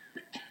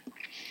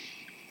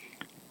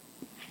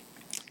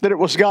 That it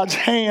was God's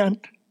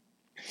hand.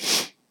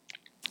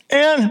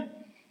 And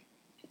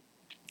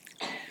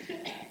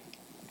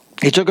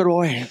he took it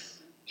away.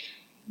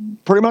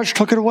 Pretty much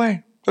took it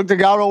away. Took the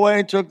gout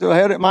away, took the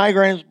headache,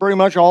 migraines, pretty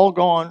much all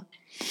gone.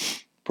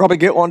 Probably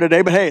get one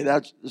today, but hey,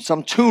 that's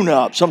some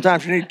tune-up.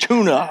 Sometimes you need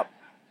tune-up.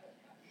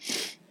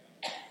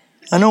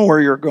 I know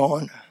where you're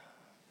going.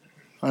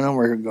 I know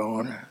where you're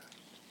going.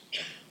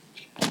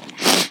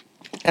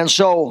 And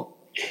so,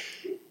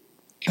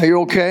 are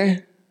you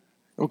okay?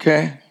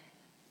 Okay.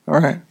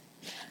 All right.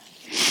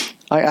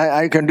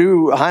 I can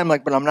do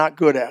Heimlich, but I'm not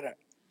good at it.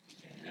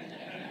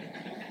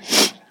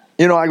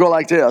 You know, I go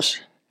like this.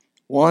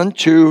 1,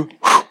 2,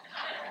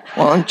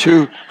 1,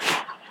 2.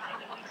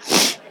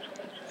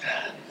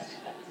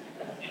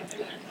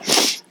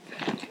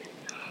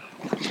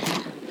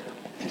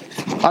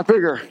 I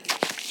figure.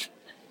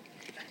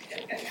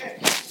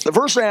 The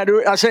first thing I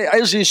do, I say,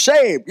 is he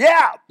saved?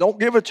 Yeah, don't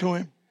give it to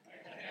him.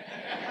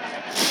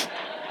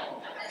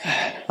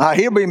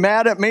 He'll be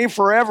mad at me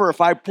forever if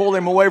I pull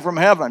him away from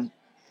heaven.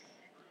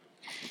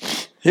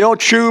 He'll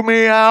chew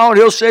me out.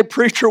 He'll say,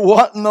 preacher,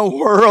 what in the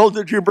world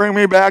did you bring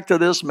me back to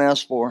this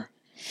mess for?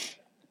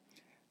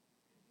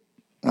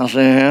 I'll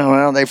say, yeah,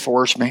 well, they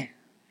forced me.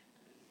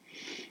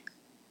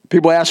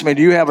 People ask me,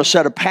 do you have a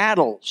set of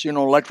paddles,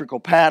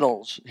 electrical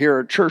paddles here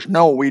at church?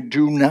 No, we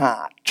do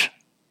not.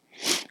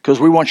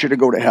 Because we want you to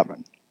go to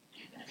heaven.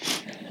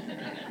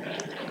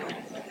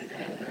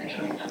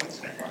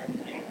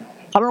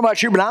 I don't know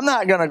about you, but I'm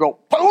not going to go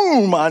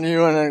boom on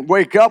you and then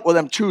wake up with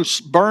them 2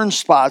 burn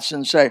spots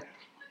and say,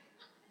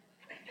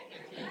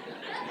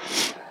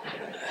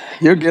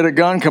 you'll get a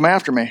gun, come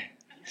after me.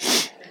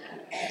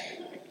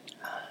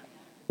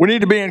 We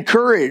need to be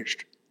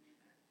encouraged.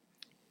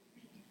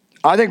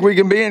 I think we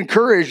can be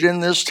encouraged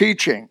in this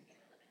teaching,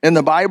 in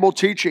the Bible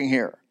teaching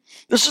here.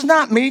 This is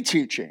not me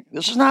teaching.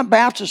 This is not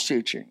Baptist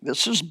teaching.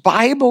 This is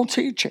Bible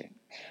teaching.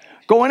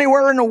 Go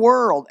anywhere in the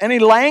world, any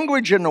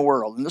language in the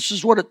world, and this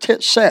is what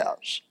it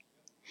says.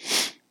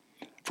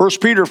 1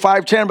 Peter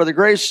 5:10,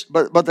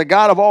 but the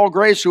God of all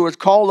grace who hath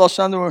called us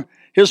unto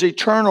his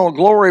eternal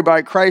glory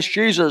by Christ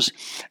Jesus,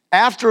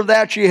 after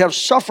that ye have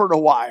suffered a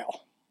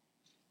while,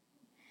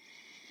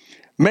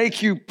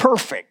 make you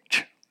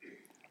perfect,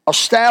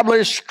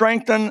 establish,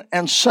 strengthen,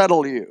 and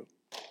settle you.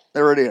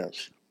 There it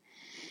is.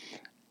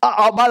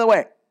 By the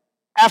way,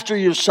 after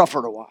you've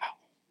suffered a while.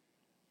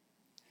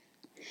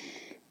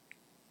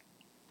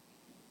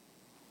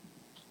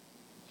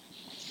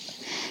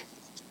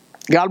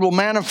 God will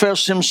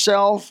manifest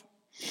himself.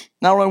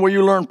 Not only will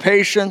you learn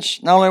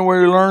patience, not only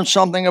will you learn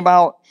something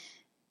about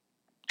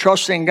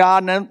trusting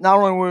God, not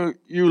only will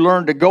you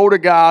learn to go to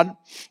God,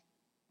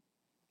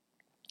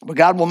 but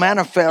God will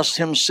manifest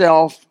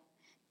himself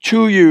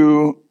to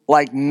you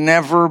like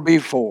never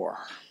before.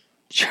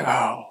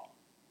 How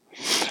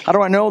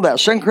do I know that?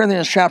 2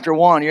 Corinthians chapter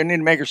 1, you need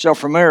to make yourself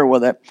familiar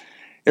with it.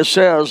 It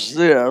says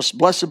this,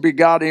 blessed be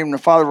God, even the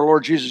Father of our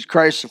Lord Jesus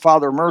Christ, the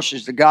Father of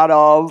mercies, the God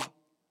of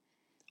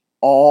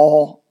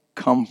all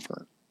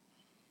comfort,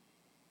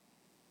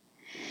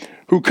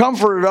 who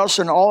comforted us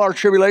in all our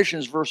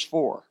tribulations, verse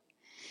 4,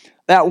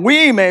 that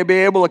we may be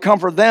able to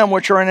comfort them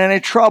which are in any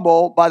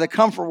trouble by the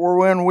comfort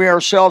wherein we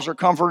ourselves are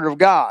comforted of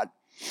God.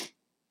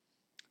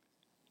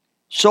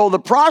 So the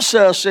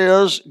process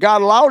is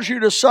God allows you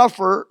to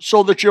suffer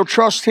so that you'll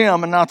trust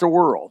him and not the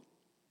world.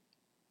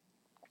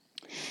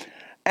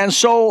 And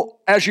so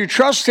as you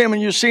trust him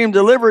and you see him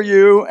deliver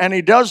you, and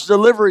he does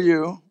deliver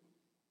you,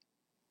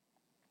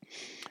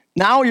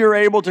 now you're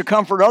able to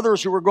comfort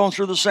others who are going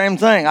through the same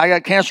thing. I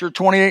got cancer at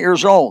 28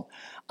 years old.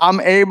 I'm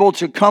able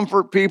to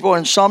comfort people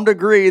in some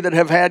degree that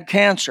have had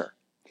cancer.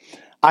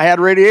 I had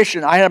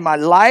radiation. I had my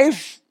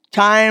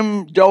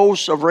lifetime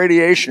dose of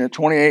radiation at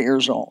 28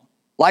 years old.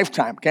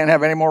 Lifetime. Can't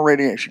have any more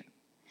radiation.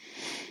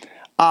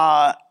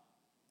 I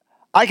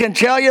can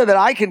tell you that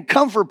I can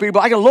comfort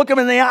people. I can look them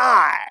in the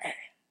eye.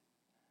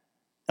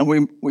 And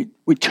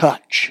we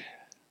touch.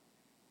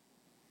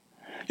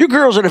 You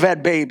girls that have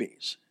had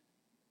babies.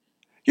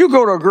 You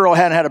go to a girl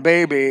who hadn't had a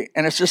baby,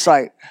 and it's just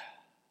like...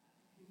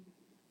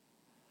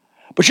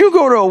 But you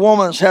go to a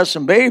woman that has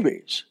some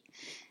babies,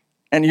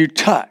 and you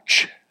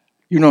touch.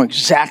 You know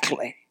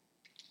exactly.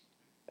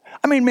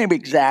 I mean, maybe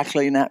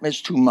exactly, and that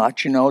is too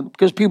much,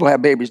 because people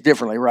have babies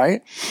differently,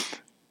 right?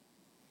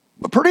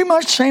 But pretty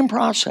much same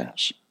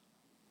process.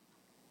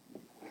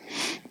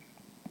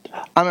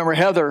 I remember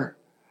Heather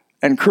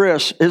and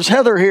Chris. Is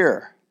Heather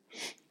here?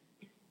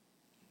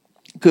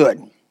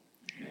 Good.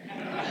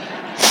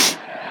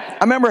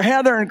 I remember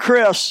Heather and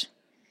Chris,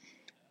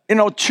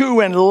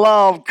 two in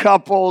love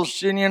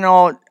couples, and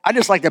I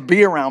just like to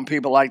be around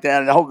people like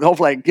that, and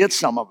hopefully I get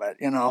some of it,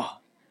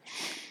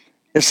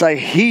 It's like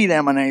heat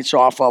emanates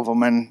off of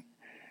them, and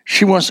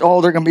she wants,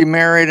 they're going to be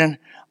married, and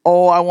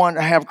I want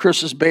to have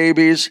Chris's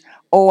babies.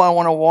 I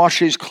want to wash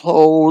his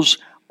clothes.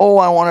 I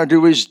want to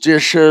do his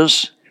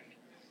dishes.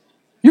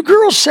 You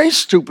girls say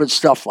stupid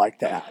stuff like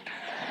that.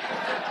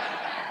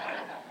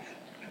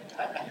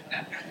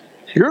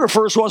 You're the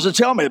first ones to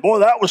tell me, boy,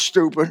 that was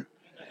stupid.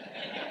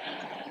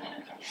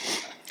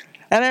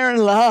 And they're in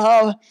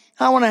love.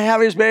 I want to have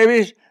his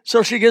babies.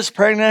 So she gets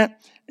pregnant.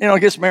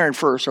 Gets married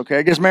first,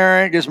 okay? Gets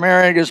married, gets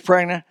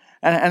pregnant,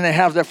 and they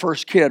have their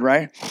first kid,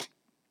 right?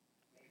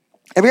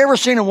 Have you ever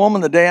seen a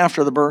woman the day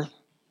after the birth?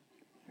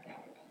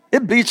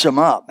 It beats them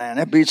up, man.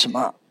 It beats them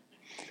up.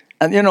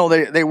 And,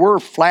 they were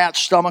flat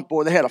stomach.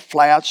 Boy, they had a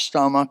flat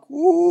stomach.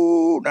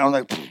 Ooh, now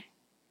they...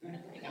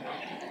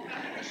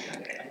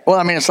 Well,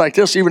 I mean, it's like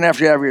this even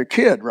after you have your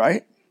kid,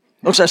 right?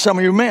 Looks like some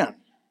of you men.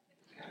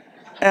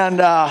 And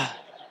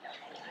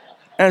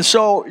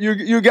so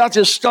you got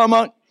this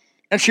stomach,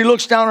 and she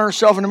looks down on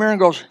herself in the mirror and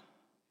goes,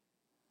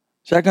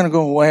 is that going to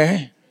go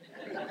away?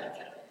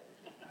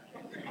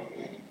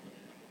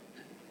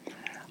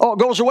 It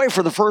goes away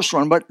for the first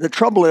one, but the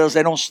trouble is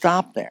they don't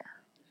stop there.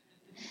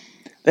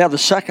 They have the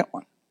second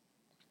one.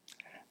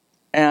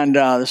 And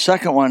the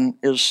second one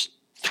is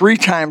 3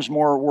 times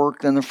more work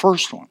than the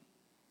first one.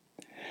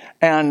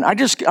 And I'm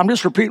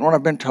just repeating what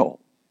I've been told.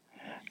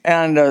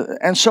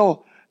 And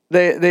so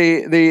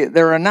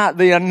they're not,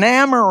 the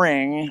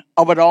enamoring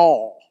of it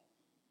all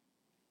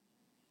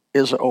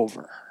is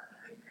over.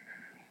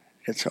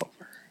 It's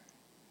over.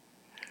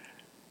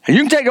 And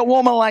you can take a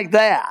woman like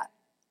that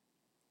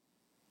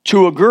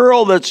to a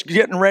girl that's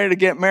getting ready to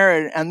get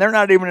married, and they're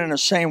not even in the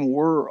same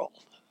world.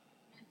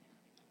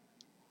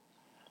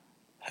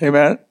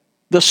 Amen.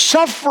 The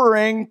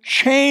suffering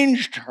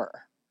changed her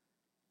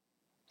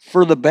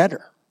for the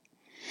better.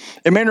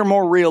 It made her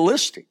more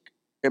realistic.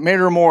 It made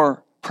her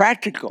more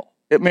practical.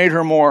 It made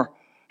her more,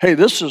 hey,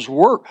 this is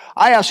work.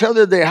 I asked her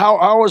the other day how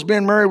I was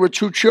being married with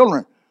 2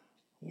 children.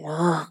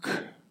 Work.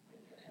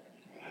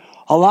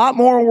 A lot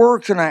more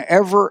work than I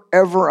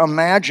ever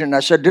imagined. I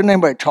said, didn't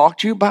anybody talk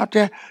to you about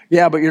that?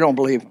 Yeah, but you don't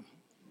believe them.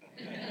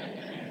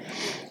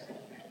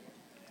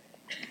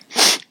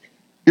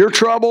 Your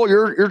trouble,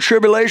 your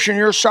tribulation,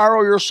 your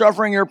sorrow, your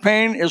suffering, your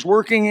pain is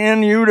working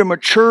in you to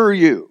mature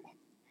you.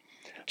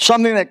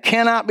 Something that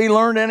cannot be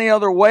learned any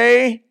other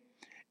way.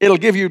 It'll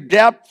give you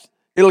depth.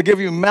 It'll give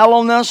you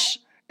mellowness.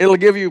 It'll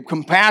give you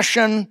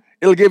compassion.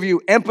 It'll give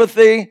you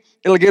empathy.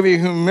 It'll give you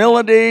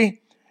humility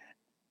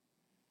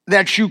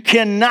that you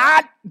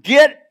cannot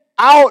get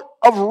out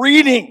of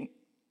reading.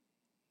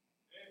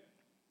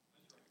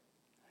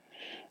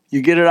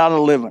 You get it out of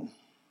living.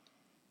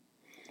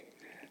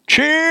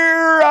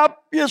 Cheer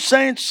up, you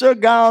saints of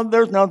God.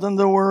 There's nothing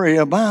to worry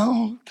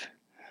about.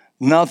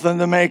 Nothing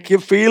to make you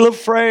feel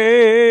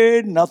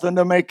afraid. Nothing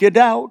to make you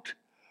doubt.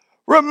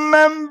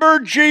 Remember,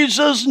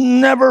 Jesus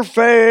never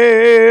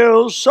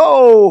fails.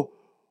 So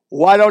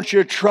why don't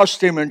you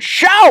trust him and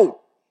shout?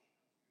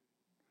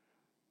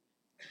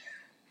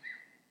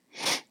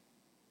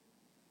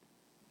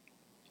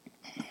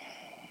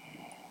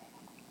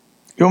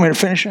 You want me to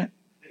finish it?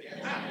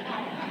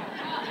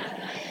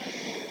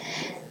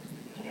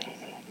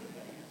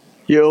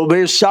 You'll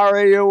be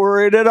sorry you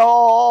worried at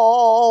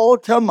all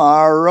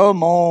tomorrow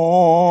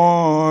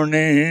morning.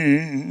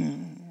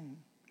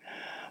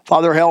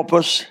 Father, help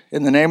us.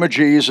 In the name of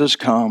Jesus,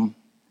 come.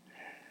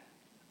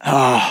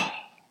 I'm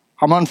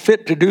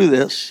unfit to do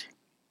this.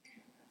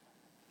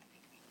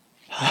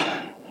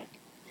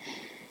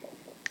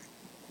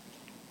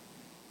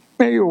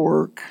 May you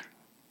work.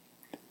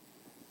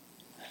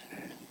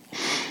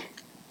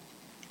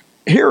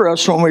 Hear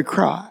us when we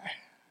cry.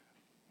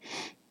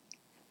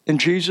 In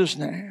Jesus'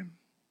 name,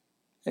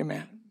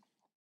 amen.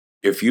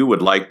 If you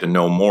would like to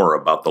know more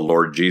about the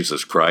Lord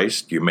Jesus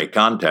Christ, you may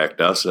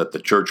contact us at the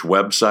church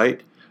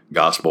website,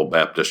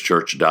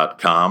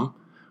 gospelbaptistchurch.com,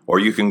 or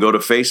you can go to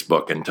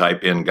Facebook and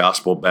type in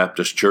Gospel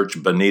Baptist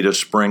Church, Bonita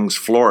Springs,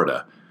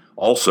 Florida.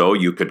 Also,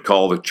 you could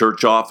call the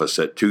church office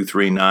at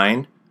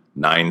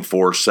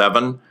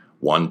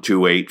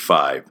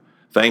 239-947-1285.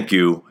 Thank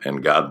you,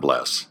 and God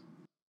bless.